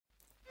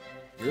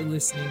You're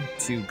listening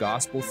to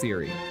Gospel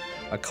Theory,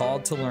 a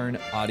Called to Learn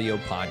audio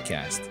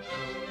podcast.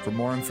 For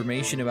more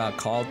information about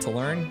Called to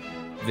Learn,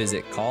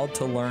 visit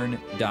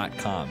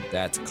calledtolearn.com.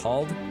 That's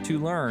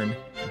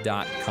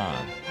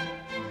calledtolearn.com.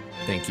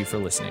 Thank you for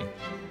listening.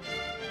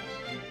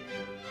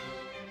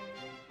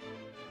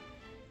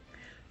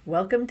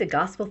 Welcome to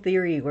Gospel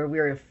Theory, where we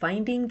are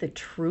finding the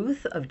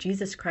truth of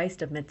Jesus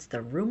Christ amidst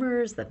the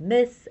rumors, the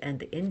myths, and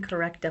the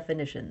incorrect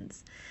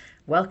definitions.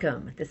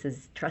 Welcome. This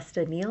is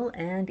Trusta Neal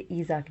and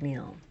Isaac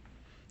Neal.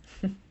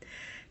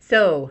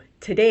 So,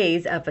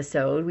 today's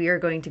episode, we are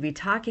going to be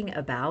talking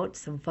about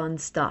some fun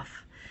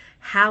stuff.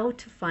 How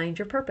to find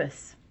your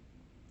purpose.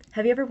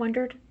 Have you ever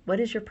wondered,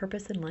 what is your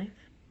purpose in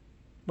life?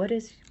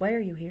 Why are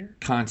you here?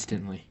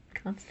 Constantly.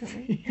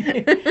 Constantly?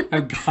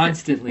 I'm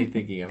constantly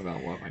thinking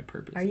about what my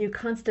purpose is. Are you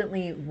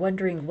constantly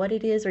wondering what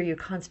it is, or are you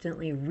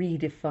constantly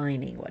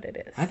redefining what it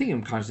is? I think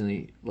I'm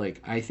constantly,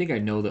 I think I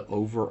know the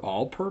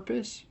overall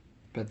purpose,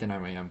 but then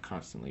I'm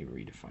constantly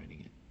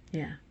redefining it.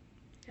 Yeah.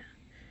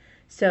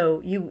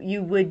 So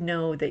you would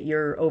know that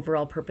your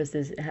overall purpose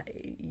is,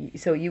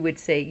 so you would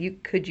say,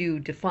 could you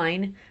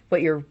define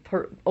what your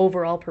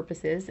overall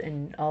purpose is,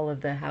 and all of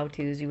the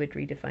how-tos you would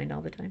redefine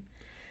all the time?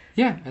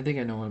 Yeah, I think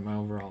I know what my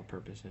overall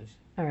purpose is.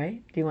 All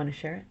right. Do you want to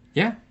share it?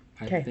 Yeah.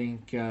 Okay. I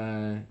think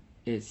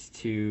it's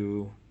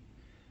to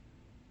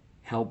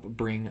help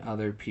bring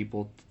other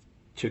people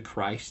to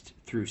Christ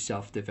through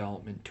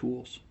self-development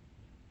tools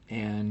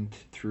and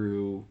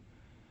through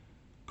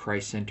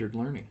Christ-centered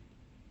learning.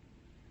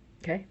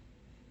 Okay.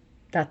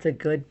 That's a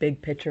good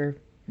big picture.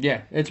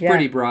 Yeah, it's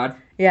pretty broad.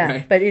 Yeah,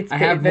 right? but it's... I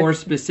have more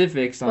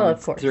specifics on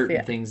certain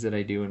yeah. things that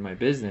I do in my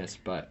business,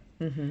 but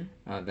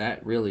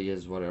that really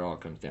is what it all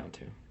comes down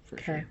to, for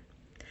sure.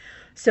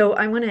 So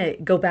I want to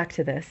go back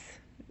to this.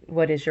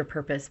 What is your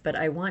purpose? But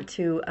I want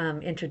to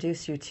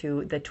introduce you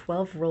to the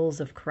 12 roles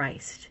of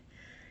Christ.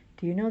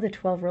 Do you know the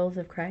 12 roles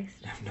of Christ?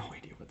 I have no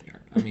idea what they are.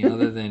 I mean,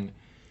 other than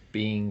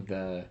being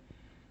the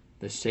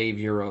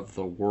savior of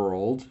the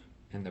world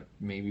and the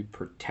maybe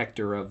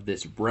protector of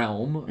this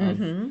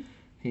realm.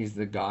 He's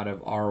the God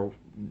of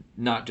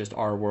not just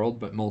our world,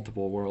 but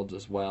multiple worlds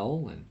as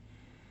well.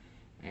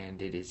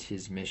 And it is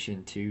his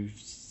mission to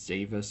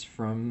save us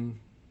from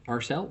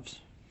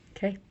ourselves.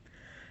 Okay.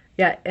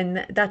 Yeah,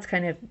 and that's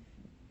kind of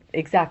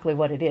exactly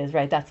what it is,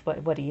 right? That's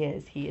what he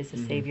is. He is a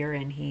savior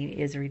and he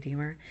is a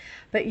redeemer.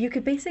 But you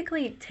could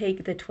basically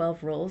take the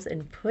 12 roles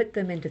and put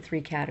them into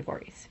 3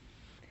 categories.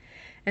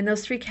 And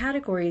those 3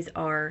 categories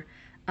are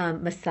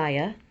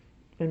Messiah.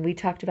 When we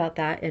talked about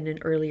that in an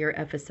earlier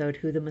episode,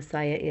 who the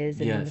Messiah is,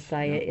 and the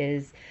Messiah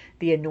is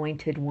the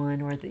anointed one,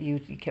 or you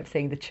kept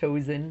saying the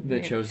chosen. The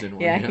chosen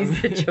one. Yeah,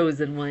 he's the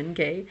chosen one.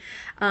 Okay,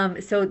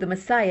 so the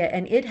Messiah,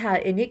 and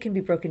it can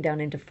be broken down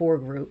into 4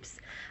 groups.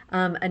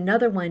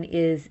 Another one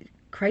is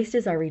Christ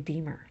is our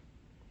Redeemer,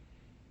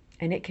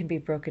 and it can be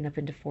broken up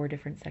into 4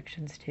 different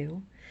sections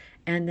too.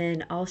 And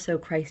then also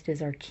Christ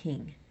is our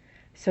King.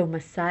 So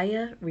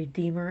Messiah,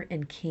 Redeemer,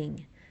 and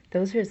King.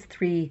 Those are his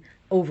 3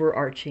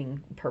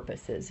 overarching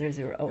purposes. There's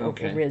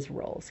his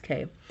roles,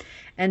 okay?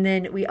 And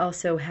then we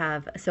also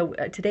have,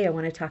 today I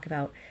want to talk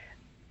about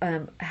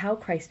how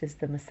Christ is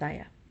the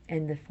Messiah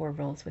and the 4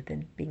 roles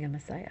within being a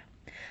Messiah.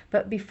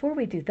 But before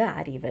we do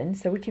that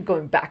so we keep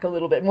going back a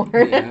little bit more,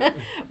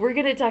 we're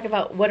going to talk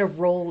about what a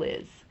role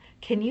is.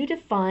 Can you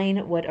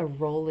define what a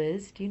role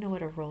is? Do you know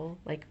what a role,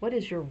 what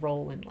is your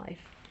role in life?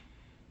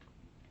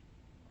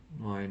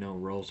 Well, I know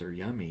rolls are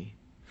yummy.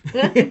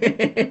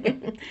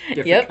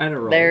 Yep, kind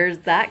of there's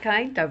that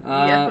kind of...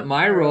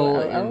 my role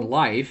in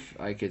life,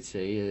 I could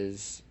say,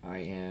 is I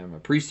am a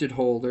priesthood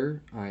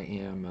holder. I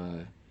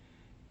am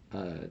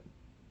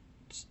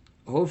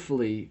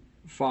hopefully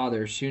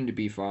father,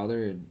 soon-to-be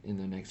father in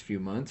the next few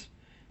months,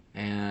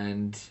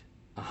 and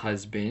a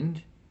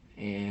husband,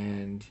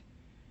 and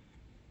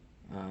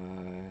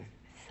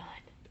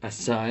a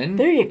son.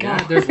 There you go.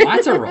 Yeah, there's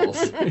lots of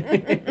roles.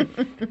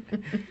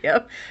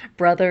 Yep.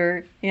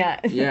 Brother.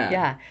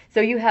 Yeah.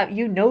 So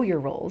you know your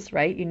roles,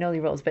 right? You know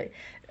your roles, but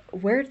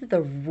where did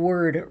the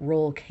word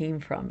role came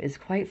from is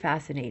quite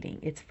fascinating.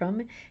 It's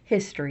from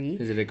history.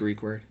 Is it a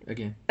Greek word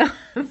again?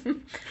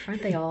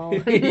 Aren't they all?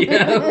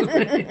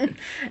 Yeah.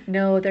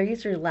 No, they're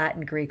either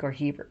Latin, Greek, or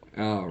Hebrew.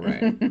 Oh,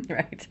 right.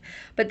 Right.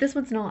 But this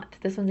one's not.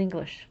 This one's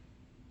English.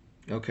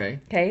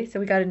 Okay. Okay,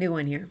 so we got a new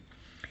one here.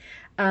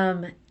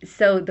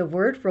 So the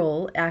word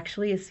role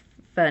actually is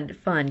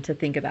fun to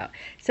think about.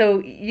 So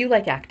you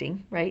like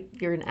acting, right?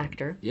 You're an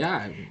actor. Yeah,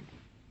 I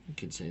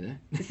could say that.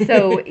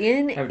 So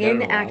in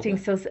acting,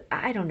 but... so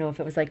I don't know if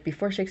it was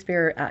before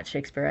Shakespeare or at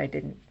Shakespeare. I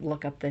didn't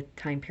look up the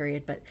time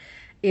period, but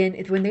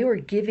when they were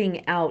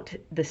giving out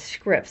the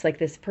scripts,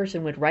 this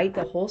person would write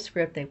the whole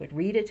script, they would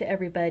read it to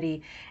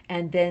everybody,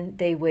 and then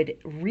they would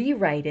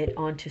rewrite it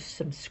onto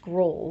some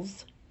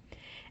scrolls.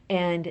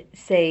 And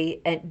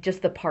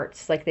just the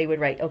parts, they would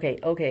write,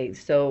 okay,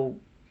 so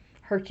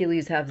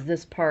Hercules has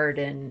this part,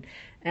 and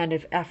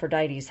if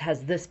Aphrodite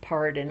has this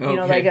part, and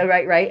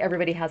right,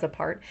 everybody has a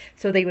part.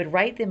 So they would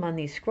write them on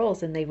these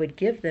scrolls, and they would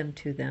give them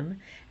to them,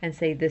 and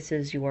say, "This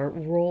is your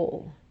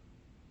role."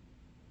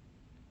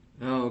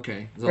 Oh,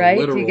 okay. It's right? a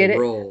literal You get it?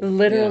 role.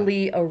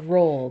 Literally a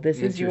role. This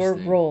is your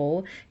Interesting.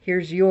 role.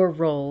 Here's your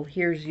role.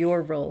 Here's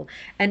your role.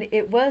 And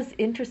it was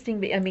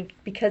interesting, I mean,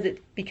 because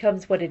it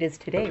becomes what it is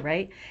today,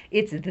 right?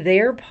 It's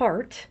their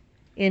part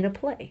in a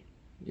play.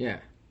 Yeah.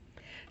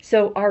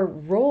 So our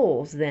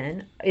roles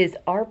then is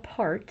our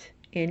part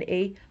in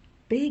a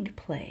big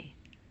play,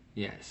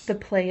 Yes. the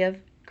play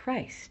of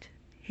Christ,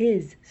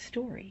 his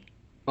story.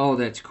 Oh,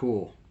 that's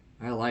cool.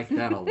 I like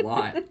that a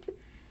lot.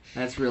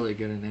 That's really a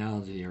good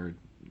analogy, or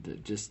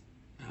just,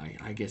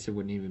 I guess it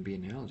wouldn't even be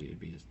an analogy. It'd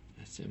be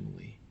a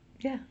simile.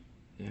 Yeah.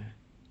 Yeah.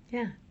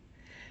 Yeah.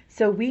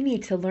 So we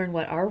need to learn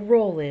what our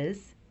role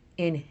is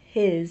in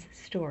his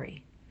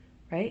story,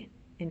 right?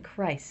 In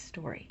Christ's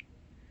story.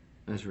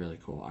 That's really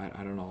cool.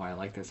 I don't know why I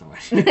like that so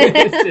much.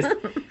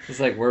 It's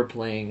like we're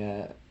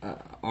playing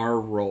our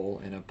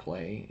role in a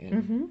play,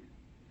 and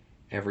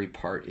every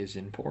part is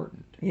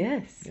important.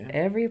 Yes, Yeah.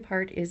 every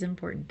part is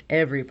important.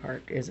 Every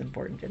part is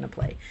important in a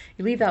play.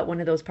 You leave out one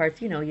of those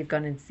parts, you've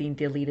gone and seen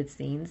deleted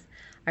scenes.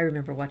 I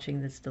remember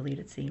watching this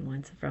deleted scene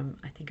once from,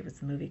 I think it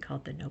was a movie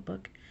called The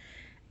Notebook,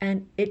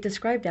 and it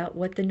described out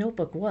what the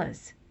Notebook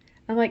was.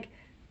 I'm like,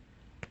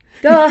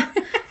 duh,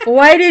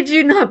 why did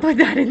you not put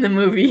that in the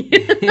movie?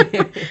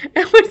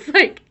 It was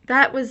like,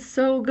 that was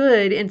so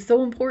good and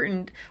so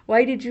important.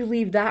 Why did you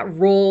leave that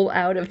role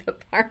out of the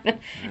part?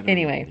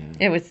 Anyway,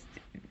 It was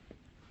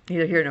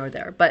neither here nor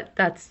there, but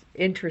that's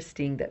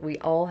interesting that we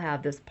all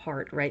have this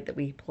part, right, that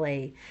we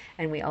play,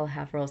 and we all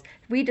have roles.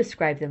 We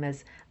describe them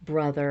as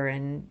brother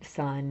and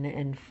son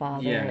and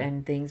father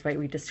and things, right?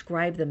 We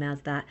describe them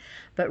as that,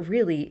 but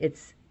really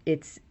it's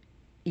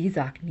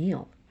Isaac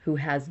Neal who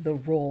has the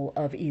role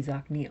of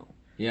Isaac Neal.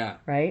 Yeah.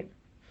 Right?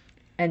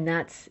 And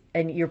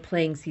you're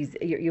playing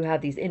you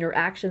have these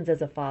interactions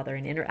as a father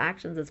and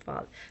interactions as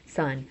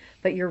son,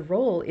 but your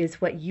role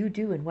is what you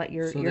do and what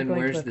you're going to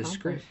accomplish. So then where's the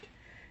script?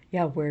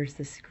 Yeah, where's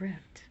the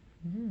script?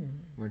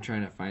 We're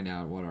trying to find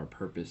out what our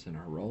purpose and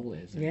our role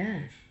is in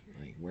life.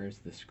 Like, where's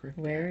the script?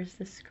 Where's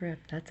the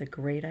script? That's a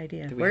great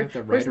idea. Do we have to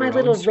write where's my our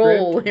little own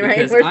role? script? Right?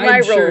 Because Where's I'm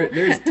my sure role?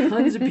 there's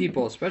tons of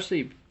people,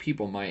 especially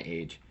people my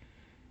age,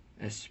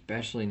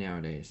 especially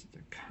nowadays,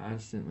 they're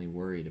constantly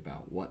worried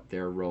about what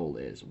their role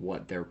is,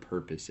 what their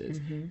purpose is.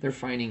 They're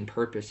finding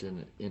purpose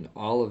in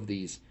all of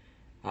these,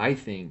 I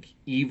think,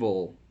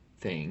 evil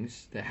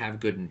things that have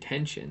good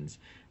intentions,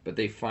 but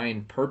they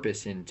find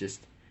purpose in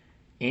just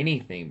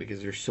anything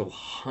because they're so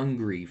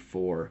hungry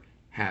for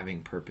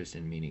having purpose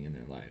and meaning in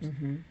their lives.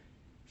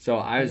 So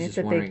I was just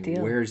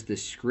wondering, where's the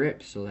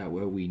script so that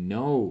way we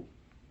know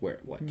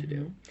what to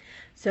do?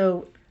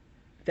 So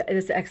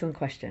that's an excellent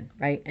question,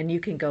 right? And you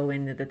can go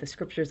in that the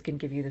scriptures can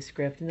give you the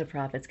script and the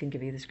prophets can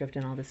give you the script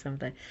and all this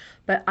something.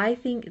 But I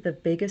think the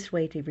biggest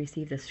way to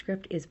receive the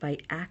script is by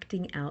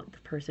acting out the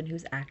person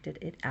who's acted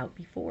it out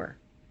before.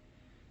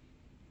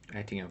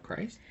 Acting out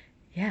Christ?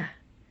 Yeah.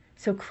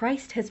 So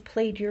Christ has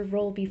played your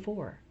role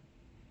before.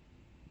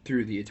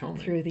 Through the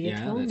atonement. Through the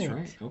atonement. Yeah,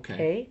 that's right.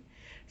 Okay.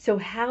 So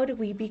how do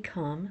we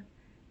become...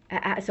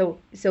 So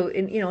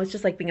it's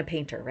just like being a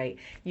painter, right?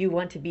 You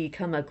want to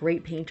become a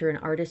great painter and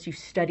artist, you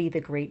study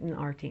the great in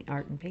art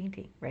and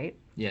painting, right?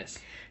 Yes.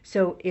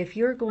 So if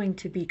you're going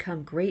to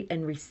become great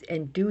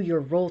and do your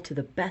role to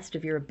the best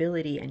of your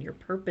ability and your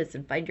purpose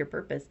and find your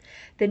purpose,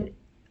 then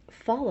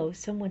follow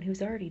someone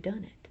who's already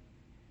done it.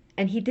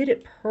 And he did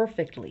it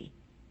perfectly.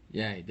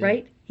 Yeah, he did.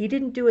 Right? He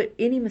didn't do it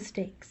any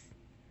mistakes.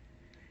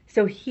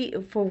 So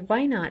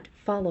why not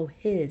follow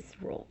his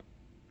role?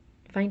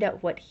 Find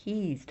out what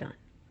he's done.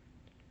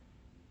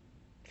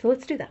 So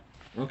let's do that.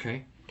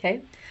 Okay.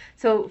 Okay?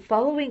 So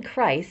following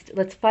Christ,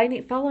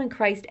 following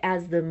Christ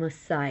as the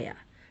Messiah,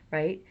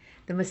 right?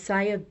 The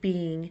Messiah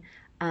being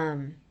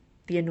the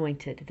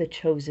anointed, the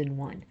chosen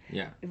one.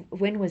 Yeah.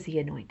 When was he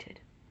anointed?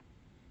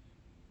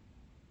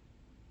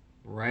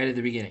 Right at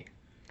the beginning.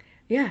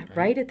 Yeah,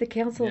 right at the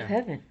Council of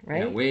Heaven,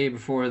 right? Yeah, way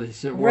before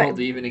this world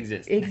even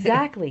existed.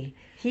 Exactly.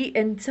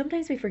 And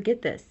sometimes we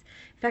forget this.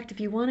 In fact, if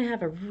you want to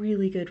have a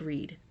really good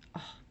read,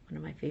 one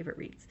of my favorite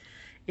reads,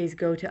 is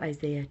go to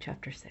Isaiah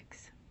chapter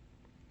 6.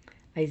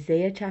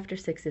 Isaiah chapter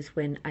 6 is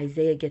when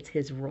Isaiah gets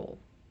his role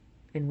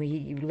and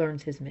he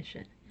learns his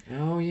mission.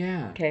 Oh,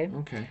 yeah. Okay.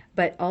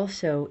 But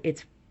also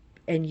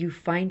and you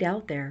find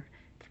out there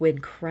when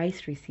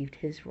Christ received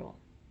his role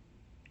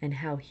and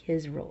how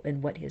his role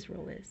and what his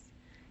role is.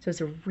 So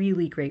it's a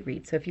really great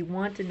read. So if you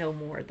want to know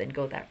more, then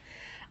go there.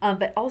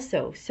 But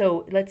also,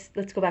 so let's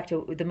go back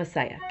to the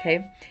Messiah,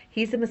 okay?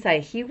 He's the Messiah.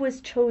 He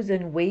was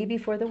chosen way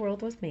before the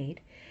world was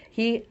made.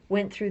 He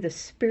went through the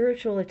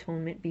spiritual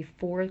atonement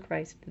before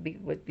Christ,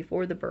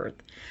 before the birth.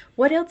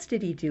 What else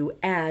did he do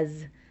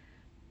in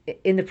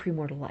the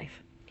premortal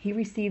life? He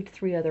received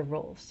 3 other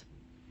roles.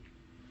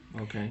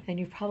 Okay. And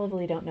you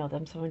probably don't know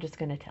them, so I'm just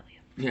going to tell you.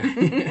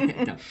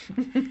 Yeah. No.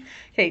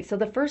 Okay, so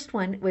the first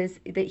one was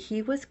that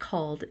he was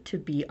called to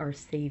be our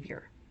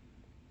Savior.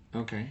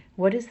 Okay.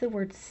 What does the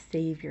word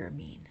Savior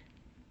mean?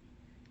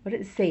 What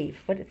is save?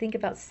 Think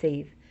about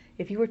save.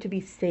 If you were to be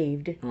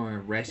saved. Or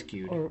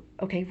rescued.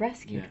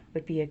 Rescued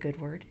would be a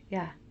good word.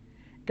 Yeah.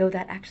 Though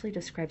that actually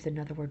describes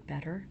another word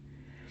better.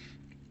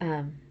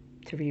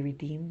 To be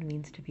redeemed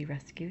means to be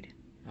rescued.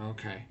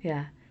 Okay.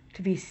 Yeah.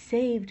 To be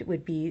saved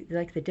would be,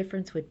 like, the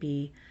difference would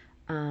be,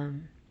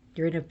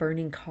 you're in a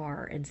burning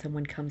car and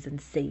someone comes and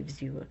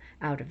saves you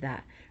out of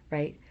that,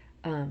 right?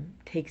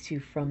 Takes you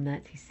from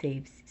that. He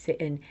saves,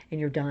 and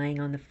you're dying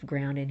on the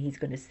ground and he's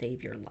going to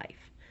save your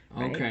life.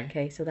 Right? Okay.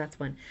 Okay, so that's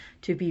one.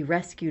 To be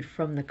rescued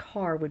from the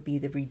car would be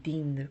to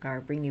redeem the car,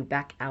 bring you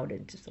back out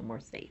into somewhere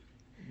safe.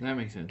 That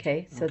makes sense.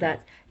 Okay, so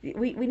that's,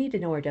 we need to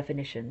know our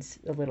definitions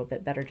a little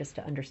bit better just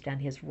to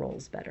understand his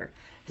roles better.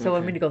 So I'm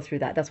Okay. going to go through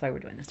that. That's why we're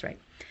doing this, right?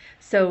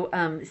 So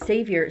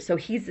Savior, so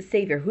he's the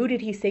Savior. Who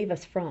did he save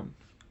us from?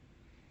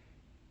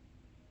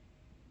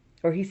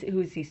 Or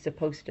who's he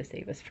supposed to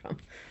save us from?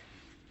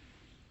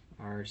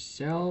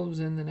 Ourselves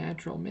and the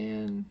natural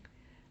man,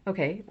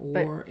 Okay,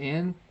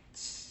 and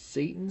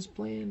Satan's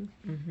plan.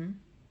 Mm-hmm.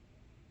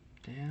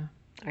 Yeah.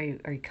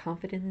 Are you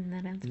confident in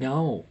that answer?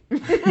 No.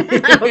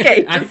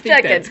 Okay, I just think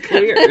checking. that's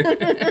clear.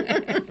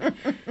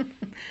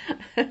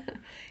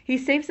 He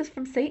saves us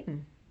from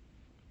Satan.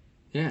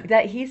 Yeah.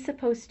 That he's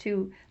supposed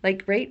to,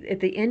 like, right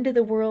at the end of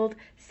the world,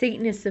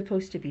 Satan is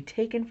supposed to be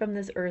taken from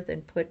this earth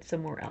and put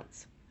somewhere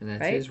else. And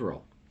that's right? his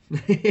role.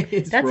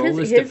 His That's role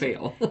is to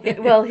fail.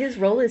 Well, his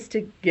role is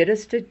to get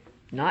us to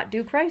not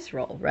do Christ's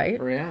role, right?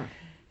 Yeah.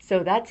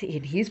 So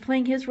he's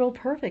playing his role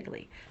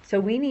perfectly. So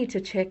we need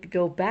to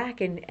go back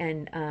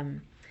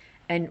and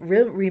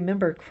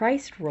remember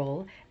Christ's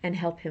role and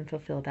help him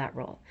fulfill that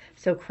role.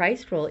 So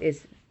Christ's role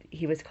is,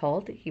 he was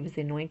called, he was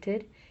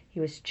anointed, he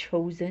was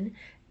chosen,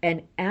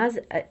 and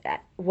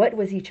what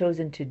was he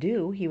chosen to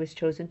do? He was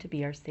chosen to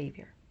be our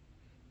Savior,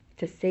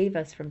 to save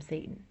us from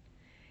Satan.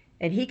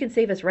 And he can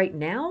save us right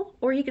now,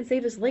 or he can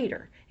save us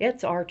later.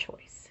 It's our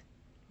choice,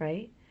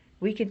 right?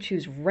 We can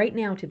choose right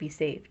now to be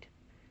saved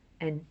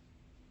and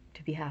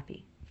to be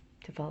happy,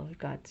 to follow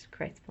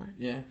Christ's plan.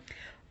 Yeah.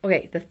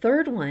 Okay, the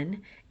third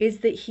one is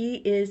that he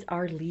is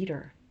our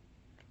leader.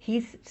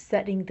 He's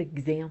setting the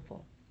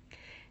example.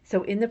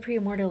 So in the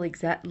premortal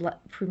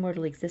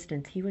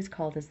existence, he was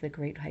called as the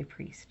great high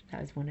priest.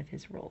 That was one of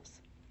his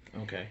roles.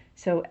 Okay.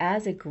 So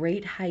as a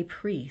great high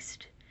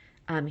priest,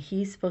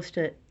 he's supposed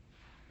to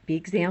be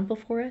example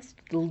for us,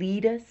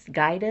 lead us,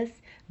 guide us,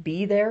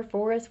 be there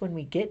for us when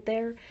we get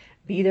there,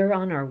 be there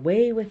on our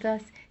way with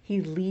us.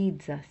 He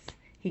leads us.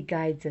 He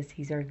guides us.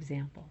 He's our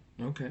example.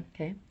 Okay.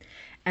 Okay.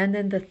 And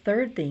then the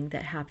third thing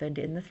that happened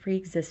in the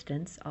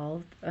pre-existence,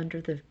 all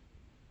under the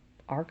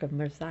ark of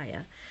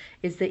Messiah,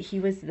 is that he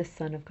was the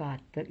Son of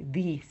God,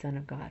 the Son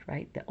of God,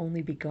 right? The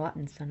only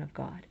begotten Son of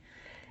God.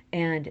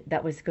 And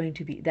that was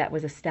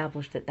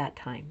established at that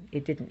time.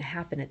 It didn't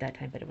happen at that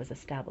time, but it was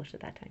established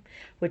at that time,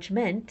 which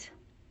meant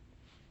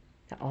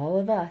that all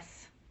of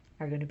us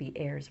are going to be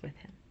heirs with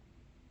him.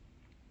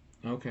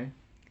 Okay.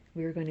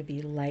 We're going to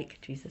be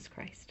like Jesus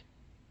Christ.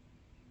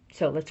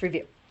 So let's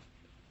review.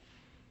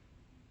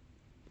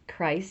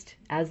 Christ,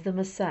 as the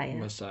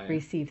Messiah,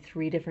 received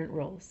 3 different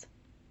roles.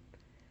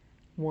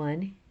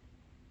 1,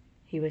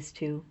 he was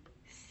to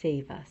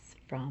save us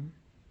from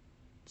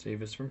Satan.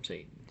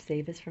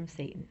 Save us from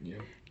Satan.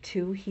 Yep.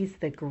 2, he's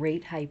the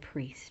great high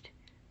priest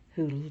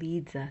who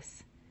leads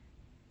us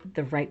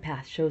the right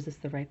path, shows us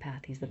the right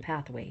path. He's the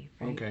pathway,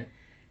 right? Okay.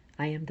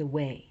 I am the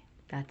way.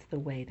 That's the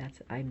way.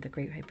 I'm the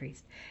great high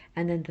priest.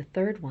 And then the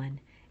third one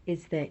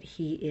is that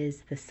he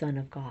is the Son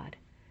of God.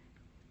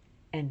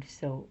 And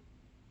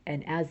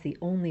as the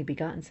only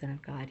begotten Son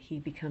of God, he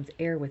becomes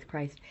heir with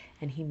Christ,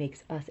 and he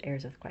makes us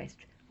heirs with Christ.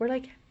 We're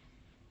like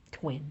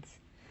twins.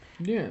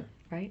 Yeah.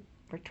 Right?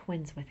 We're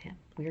twins with him.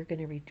 We are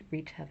going to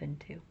reach heaven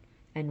too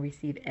and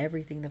receive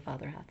everything the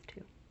Father hath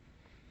too.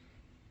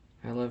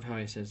 I love how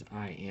he says,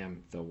 I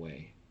am the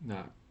way.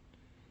 Not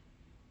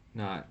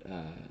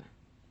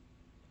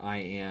I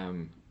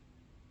am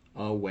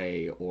a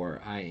way,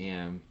 or I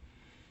am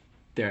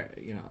there,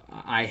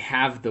 I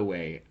have the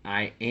way.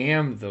 I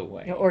am the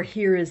way. Or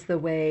here is the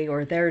way,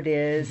 or there it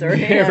is, or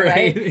Yeah,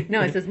 right?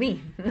 No, it says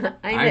me.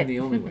 I'm the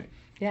only way.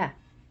 Yeah.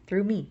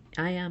 Through me.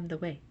 I am the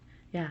way.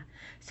 Yeah.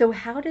 So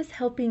how does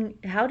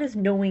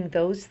knowing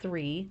those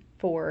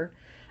 4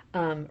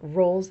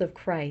 roles of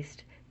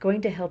Christ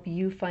going to help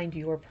you find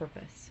your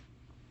purpose?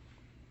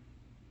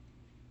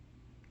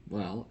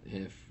 Well,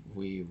 if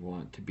we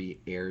want to be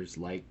heirs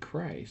like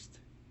Christ,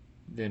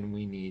 then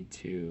we need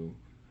to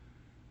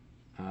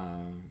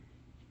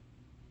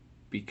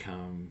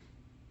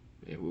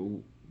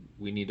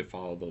we need to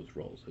follow those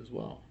roles as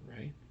well,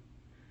 right?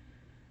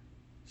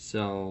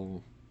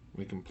 So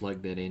we can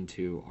plug that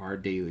into our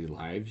daily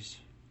lives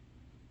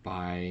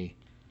by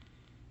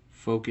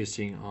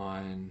focusing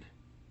on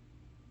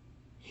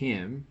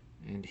him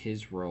and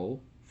his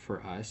role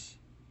for us.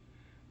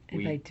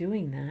 And by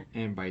doing that.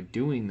 And by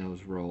doing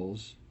those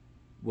roles,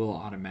 we'll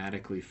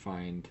automatically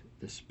find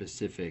the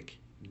specific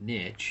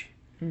niche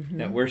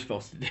that we're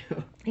supposed to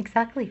do.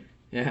 Exactly.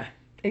 Yeah.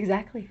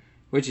 Exactly.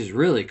 Which is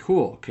really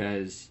cool,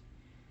 because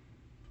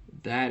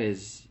that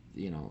is,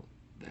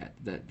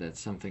 that's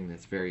something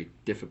that's very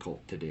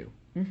difficult to do.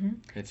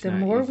 Mm-hmm. The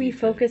more we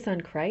focus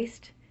on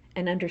Christ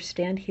and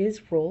understand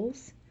his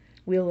roles,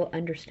 we will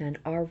understand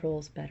our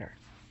roles better.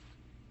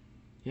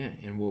 Yeah,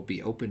 and we'll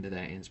be open to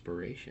that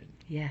inspiration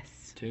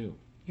Yes. too.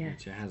 Yes.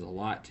 Which has a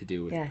lot to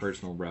do with Yes.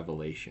 personal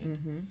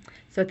revelation.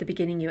 So at the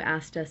beginning, you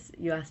asked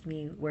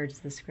me, where's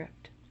the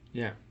script?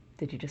 Yeah.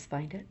 Did you just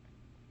find it?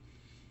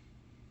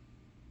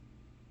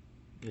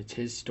 It's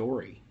his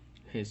story.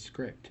 His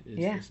script is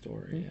Yeah. the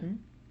story.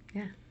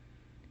 Yeah.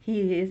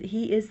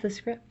 He is the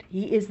script.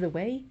 He is the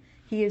way.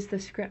 He is the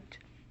script.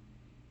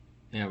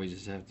 Yeah, we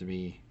just have to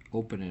be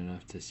open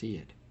enough to see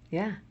it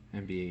Yeah.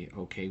 and be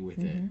okay with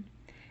it.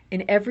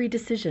 In every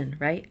decision,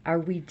 right? Are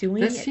we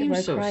doing That it seems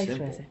what so Christ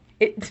simple. was?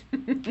 It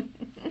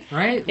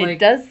Right? it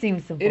does seem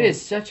simple. It is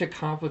such a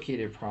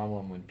complicated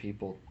problem when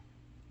people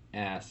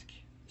ask,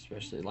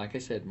 especially, like I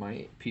said,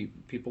 my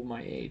people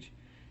my age,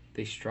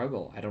 they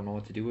struggle. I don't know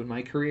what to do with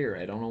my career.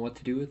 I don't know what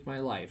to do with my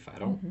life. I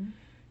don't.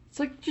 It's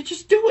like, you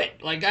just do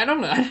it. Like, I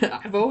don't know.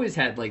 I've always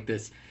had like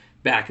this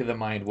back of the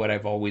mind what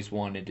I've always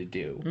wanted to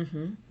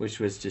do, which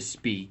was to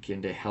speak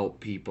and to help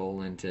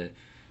people and to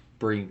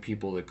bring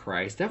people to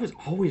Christ. That was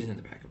always in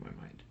the back of my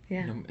mind.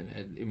 Yeah.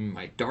 In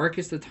my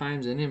darkest of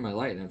times and in my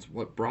light. That's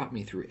what brought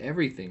me through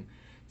everything.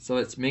 So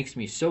it makes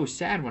me so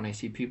sad when I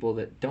see people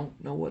that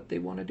don't know what they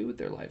want to do with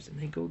their lives, and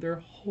they go their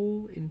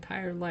whole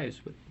entire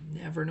lives with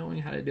never knowing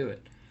how to do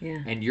it.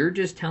 Yeah. And you're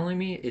just telling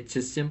me it's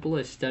as simple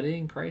as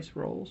studying Christ's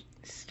roles?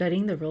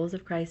 Studying the roles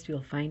of Christ,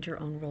 you'll find your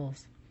own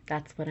roles.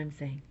 That's what I'm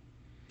saying.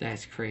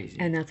 That's crazy.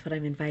 And that's what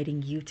I'm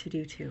inviting you to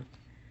do too.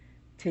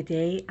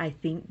 Today, I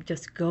think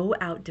just go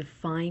out,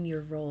 define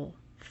your role.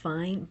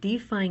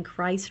 Define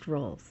Christ's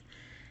roles.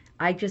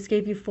 I just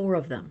gave you 4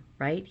 of them,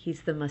 right?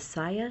 He's the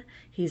Messiah,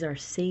 he's our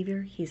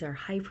Savior, he's our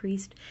high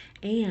priest,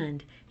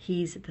 and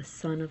he's the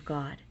Son of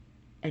God.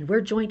 And we're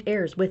joint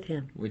heirs with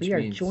him. Which we are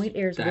means joint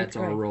heirs with that's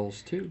Christ. our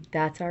roles too.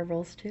 That's our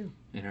roles too.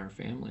 In our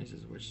families,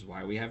 which is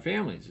why we have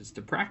families. It's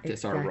to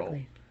practice our role.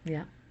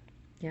 Yeah.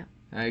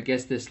 I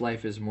guess this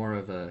life is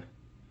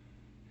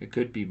it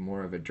could be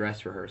more of a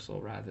dress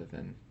rehearsal rather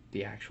than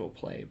the actual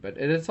play. But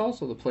it's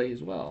also the play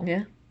as well.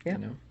 Yeah. You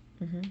know?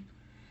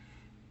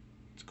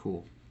 It's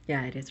cool.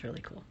 Yeah, it is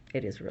really cool.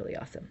 It is really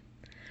awesome.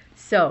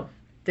 So,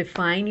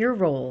 define your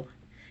role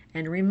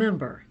and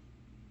remember.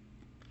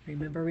 I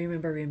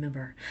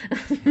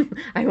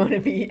want to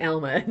be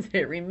Alma and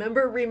say,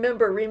 remember.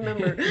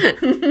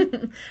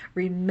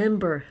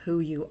 Remember who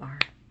you are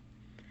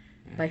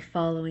by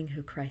following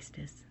who Christ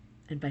is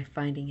and by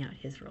finding out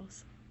his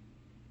roles.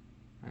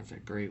 That's a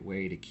great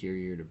way to cure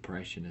your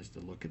depression, is to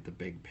look at the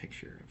big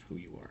picture of who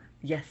you are.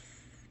 Yes,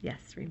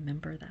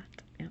 remember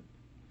that. Yep.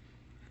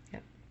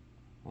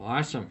 Well,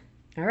 awesome.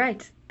 All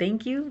right.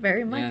 Thank you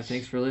very much. Yeah,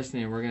 thanks for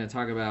listening. We're going to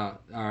talk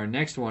about our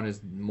next one is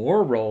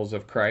more roles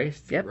of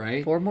Christ. Yep.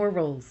 Right. 4 more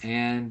roles.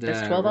 And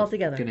that's 12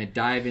 altogether. We're going to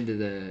dive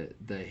into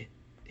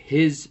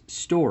his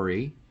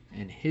story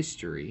and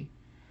history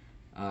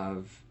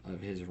of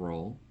his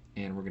role,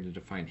 and we're going to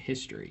define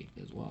history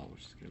as well,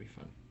 which is going to be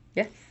fun.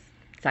 Yes.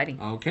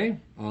 Exciting. Okay.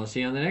 I'll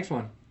see you on the next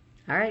one.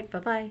 All right.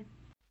 Bye-bye.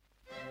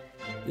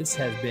 This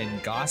has been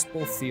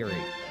Gospel Theory,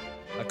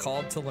 a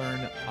Called to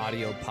Learn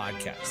audio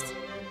podcast.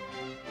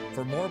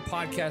 For more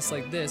podcasts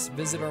like this,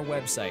 visit our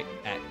website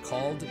at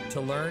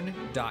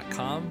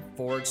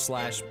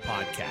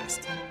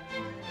calledtolearn.com/podcast.